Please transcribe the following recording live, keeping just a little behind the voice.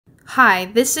Hi,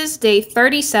 this is day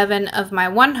 37 of my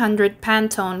 100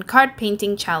 Pantone card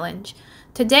painting challenge.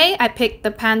 Today I picked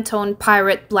the Pantone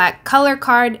Pirate Black color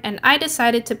card and I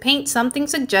decided to paint something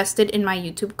suggested in my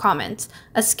YouTube comments,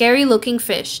 a scary looking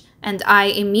fish, and I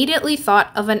immediately thought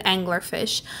of an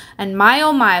anglerfish. And my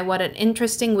oh my, what an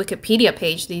interesting Wikipedia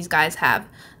page these guys have.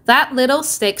 That little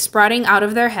stick sprouting out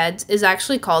of their heads is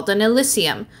actually called an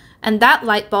elysium, and that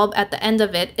light bulb at the end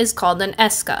of it is called an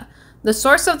esca. The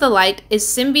source of the light is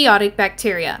symbiotic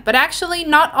bacteria, but actually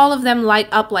not all of them light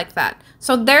up like that.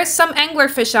 So there's some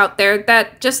anglerfish out there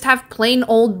that just have plain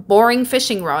old boring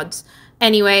fishing rods.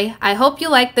 Anyway, I hope you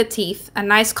like the teeth, a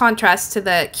nice contrast to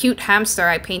the cute hamster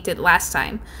I painted last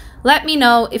time. Let me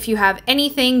know if you have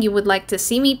anything you would like to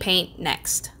see me paint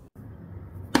next.